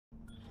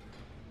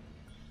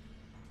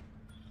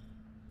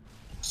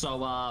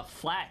So,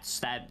 Flats,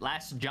 that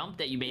last jump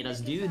that you made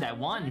us do, that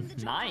one,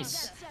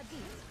 nice.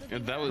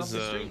 That was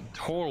a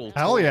total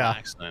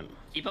accident.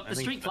 Keep up the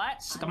streak,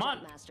 Flats. Come on.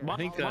 I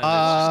think that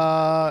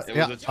it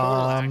was a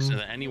total accident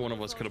that any one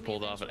of us could have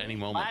pulled off at any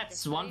moment.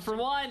 Flats, 1 for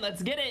 1.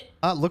 Let's get it.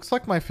 Looks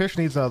like my fish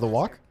needs the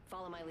walk.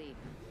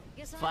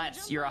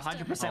 Flats, you're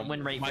 100%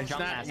 win rate for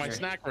Jumpmaster. My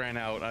snack ran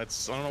out. I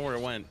don't know where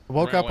it went.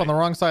 Woke up on the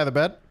wrong side of the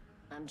bed.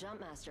 I'm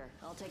Jumpmaster.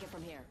 I'll take it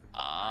from here.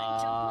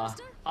 I'll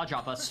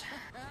drop us.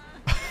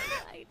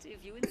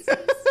 If you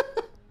insist.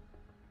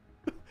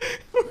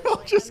 We're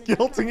all just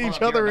guilting each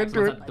other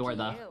into it. Door,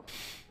 though.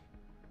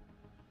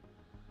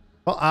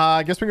 Well,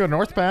 I guess we go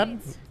North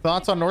Pad.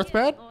 Thoughts on North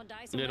Pad?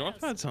 Yeah,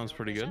 North Pad sounds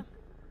pretty good.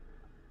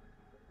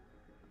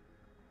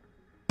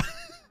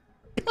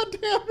 God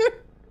damn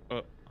it.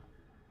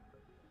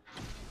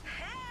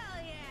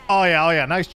 Oh yeah, nice